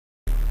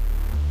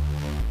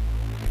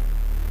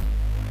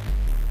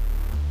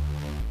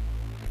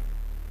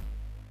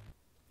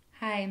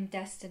Hi, I'm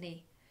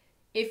Destiny.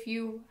 If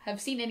you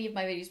have seen any of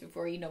my videos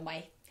before, you know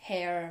my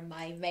hair,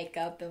 my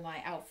makeup, and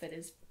my outfit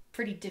is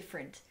pretty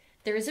different.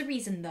 There is a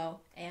reason though,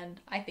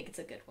 and I think it's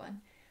a good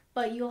one.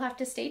 But you'll have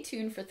to stay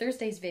tuned for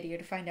Thursday's video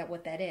to find out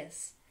what that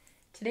is.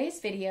 Today's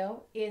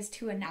video is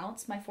to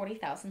announce my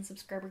 40,000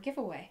 subscriber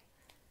giveaway.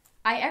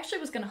 I actually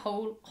was going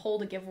to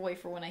hold a giveaway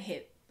for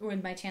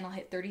when my channel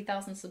hit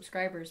 30,000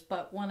 subscribers,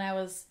 but when I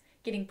was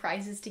getting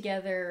prizes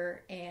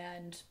together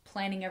and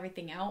planning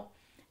everything out,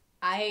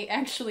 I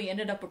actually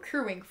ended up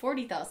accruing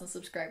 40,000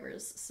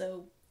 subscribers,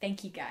 so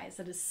thank you guys.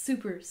 That is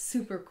super,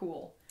 super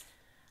cool.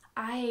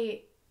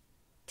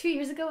 2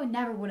 years ago, I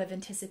never would have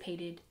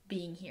anticipated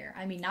being here.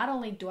 I mean, not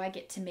only do I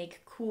get to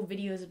make cool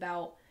videos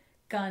about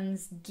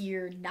guns,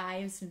 gear,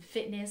 knives, and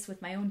fitness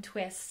with my own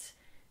twist,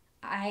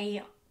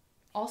 I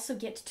also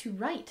get to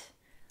write.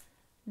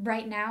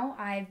 Right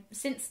now,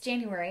 since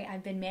January,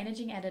 I've been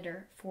managing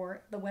editor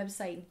for the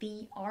website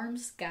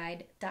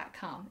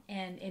thearmsguide.com,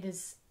 and it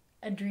is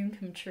a dream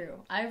come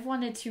true. I've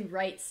wanted to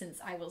write since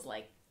I was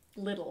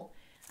little.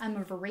 I'm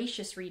a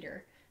voracious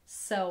reader,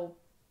 so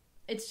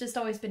it's just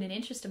always been an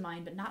interest of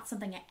mine, but not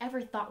something I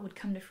ever thought would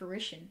come to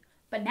fruition.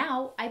 But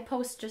now I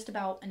post just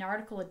about an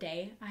article a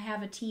day. I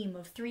have a team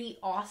of 3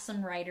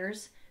 awesome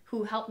writers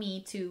who help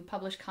me to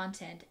publish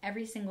content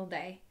every single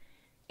day.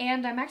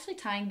 And I'm actually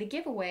tying the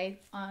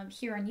giveaway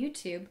here on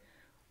YouTube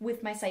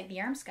with my site,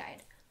 The Arms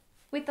Guide.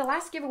 With the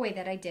last giveaway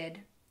that I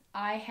did,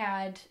 I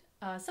had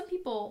some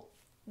people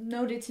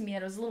noted to me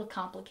that it was a little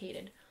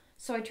complicated.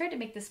 So I tried to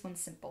make this one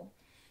simple.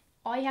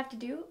 All you have to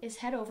do is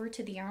head over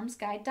to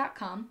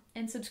thearmsguide.com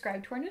and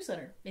subscribe to our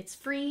newsletter. It's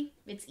free,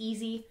 it's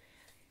easy.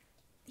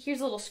 Here's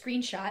a little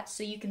screenshot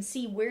so you can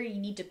see where you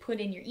need to put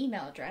in your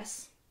email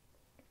address.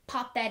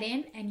 Pop that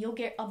in and you'll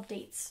get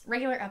updates,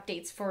 regular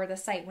updates for the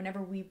site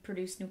whenever we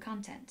produce new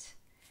content.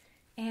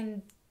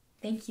 And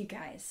thank you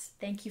guys.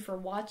 Thank you for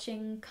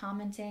watching,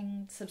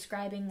 commenting,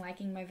 subscribing,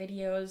 liking my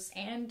videos,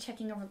 and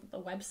checking over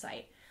the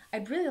website.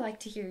 I'd really like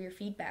to hear your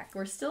feedback.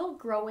 We're still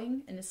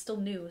growing and it's still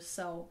new,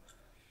 so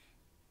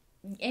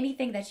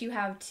anything that you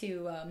have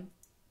to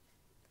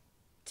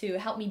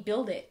help me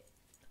build it,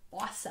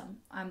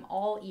 awesome. I'm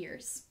all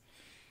ears.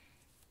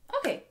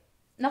 Okay,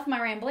 enough of my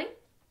rambling.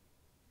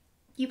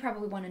 You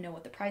probably want to know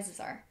what the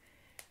prizes are.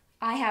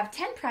 I have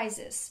 10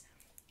 prizes,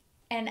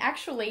 and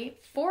actually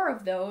 4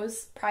 of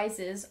those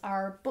prizes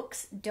are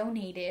books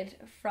donated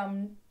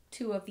from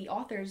 2 of the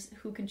authors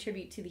who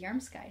contribute to the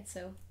Arms Guide,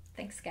 so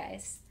thanks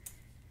guys.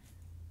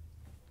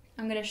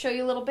 I'm going to show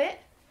you a little bit.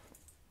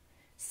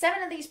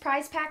 7 of these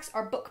prize packs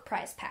are book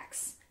prize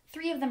packs.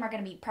 3 of them are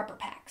going to be prepper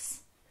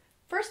packs.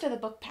 First are the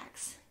book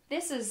packs.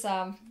 This is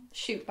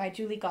Shoot by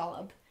Julie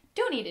Golub,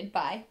 donated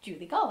by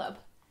Julie Golub.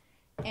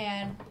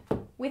 And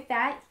with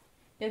that,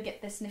 you'll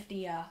get this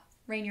nifty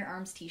Rain Your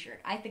Arms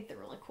t-shirt. I think they're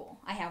really cool.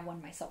 I have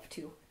one myself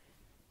too.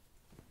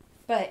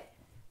 But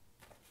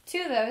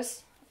 2 of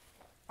those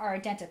are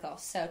identical.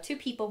 So 2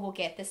 people will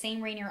get the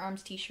same Rain Your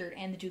Arms t-shirt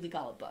and the Julie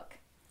Golub book.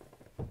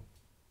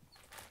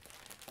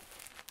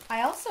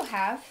 I also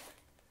have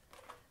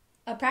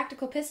a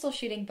practical pistol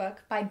shooting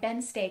book by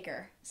Ben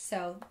Staker.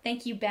 So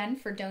thank you, Ben,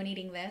 for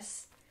donating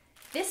this.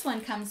 This one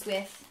comes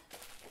with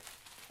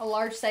a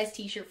large size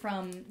t-shirt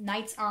from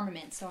Knight's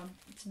Armament, so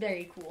it's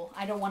very cool.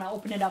 I don't want to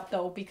open it up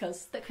though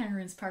because that kind of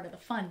ruins part of the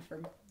fun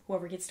for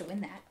whoever gets to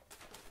win that.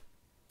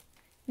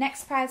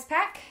 Next prize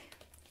pack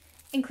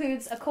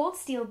includes a Cold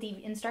Steel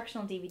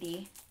instructional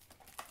DVD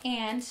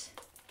and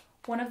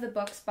one of the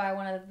books by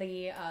one of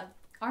the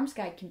Arms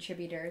Guide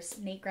contributors,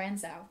 Nate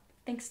Granzow.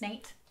 Thanks,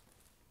 Nate.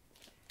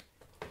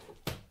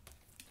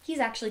 He's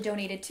actually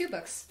donated 2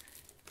 books.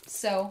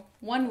 So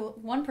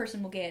one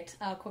person will get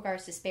Quick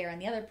Artist Despair,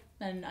 and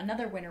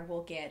another winner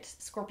will get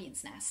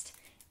Scorpion's Nest,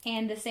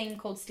 and the same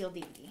Cold Steel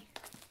DVD.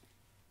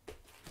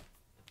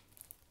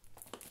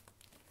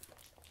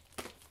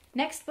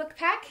 Next book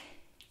pack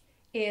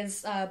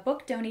is a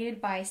book donated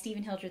by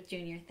Stephen Hildreth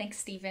Jr. Thanks,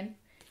 Stephen.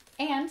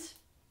 And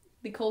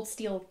the Cold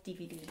Steel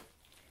DVD.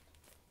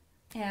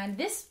 And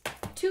this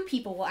 2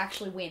 people will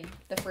actually win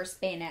the first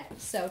bayonet.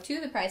 So 2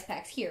 of the prize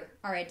packs here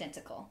are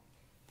identical.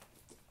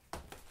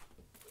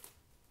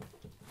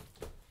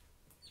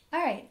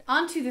 Alright,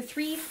 on to the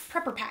 3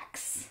 prepper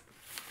packs.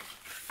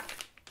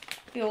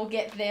 You'll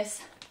get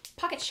this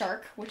Pocket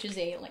Shark, which is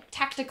a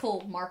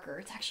tactical marker.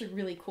 It's actually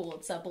really cool.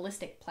 It's a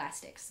ballistic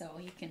plastic, so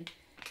you can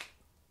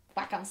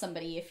whack on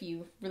somebody if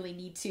you really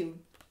need to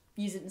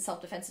use it in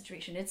self-defense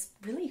situation. It's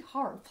really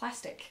hard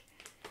plastic.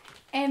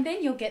 And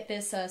then you'll get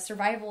this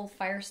Survival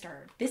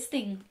Firestarter. This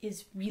thing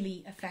is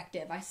really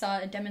effective. I saw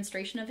a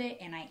demonstration of it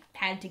and I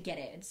had to get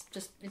it.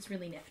 It's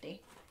really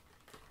nifty.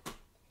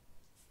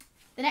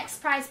 The next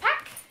prize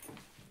pack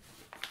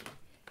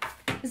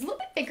is a little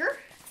bit bigger.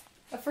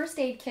 A first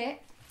aid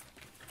kit.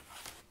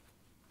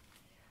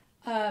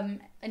 An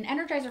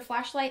Energizer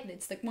flashlight.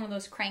 It's one of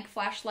those crank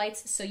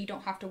flashlights, so you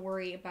don't have to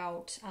worry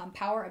about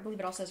power. I believe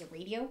it also has a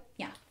radio.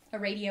 Yeah, a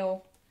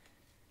radio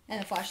and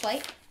a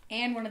flashlight.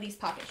 And one of these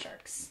Pocket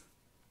Sharks.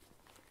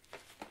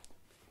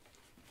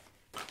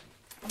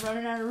 I'm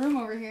running out of room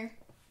over here.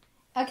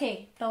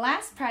 Okay, the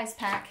last prize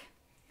pack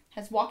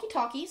has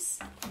walkie-talkies,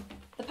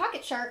 the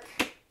pocket shark,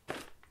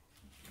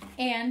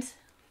 and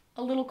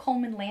a little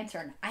Coleman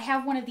lantern. I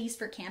have one of these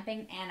for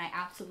camping and I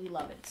absolutely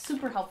love it. It's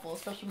super helpful,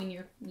 especially when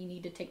you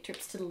need to take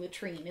trips to the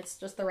latrine. It's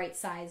just the right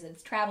size and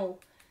it's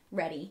travel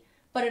ready.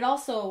 But it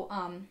also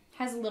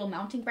has a little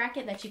mounting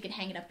bracket that you can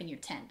hang it up in your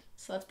tent.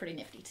 So that's pretty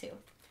nifty too.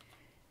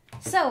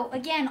 So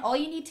again, all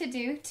you need to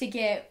do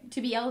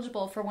to be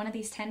eligible for one of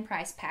these 10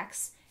 prize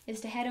packs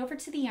is to head over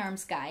to the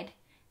Arms Guide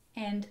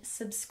and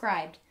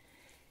subscribe.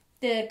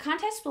 The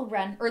contest will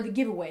run, or the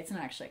giveaway, it's not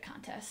actually a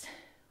contest,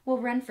 will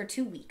run for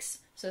 2 weeks.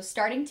 So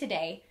starting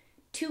today,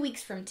 2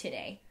 weeks from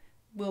today,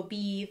 will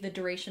be the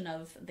duration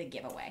of the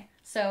giveaway.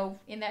 So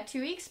in that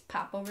 2 weeks,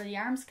 pop over to the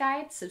Arms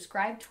Guide,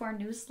 subscribe to our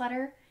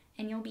newsletter,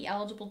 and you'll be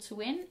eligible to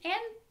win.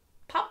 And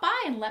pop by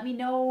and let me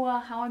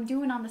know how I'm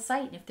doing on the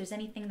site and if there's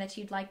anything that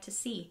you'd like to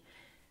see.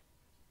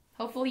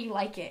 Hopefully you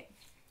like it.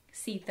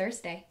 See you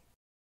Thursday.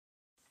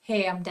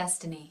 Hey, I'm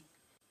Destinee.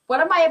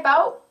 What am I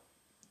about?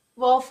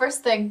 Well,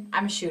 first thing,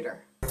 I'm a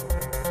shooter.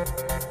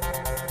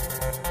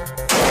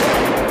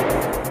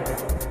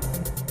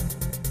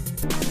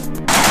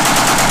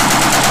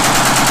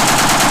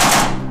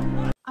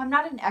 I'm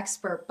not an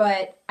expert,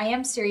 but I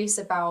am serious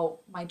about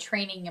my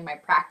training and my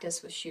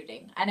practice with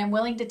shooting, and I'm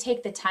willing to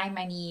take the time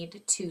I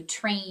need to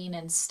train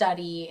and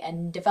study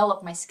and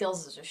develop my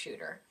skills as a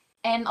shooter.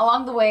 And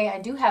along the way, I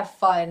do have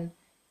fun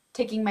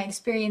taking my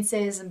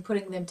experiences and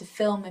putting them to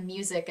film and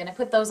music, and I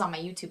put those on my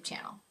YouTube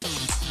channel.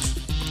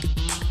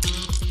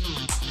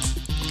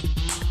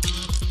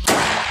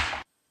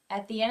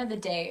 At the end of the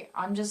day,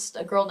 I'm just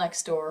a girl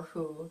next door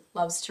who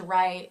loves to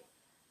write,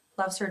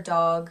 loves her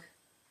dog,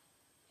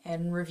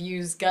 and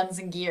reviews guns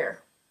and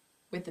gear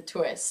with a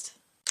twist.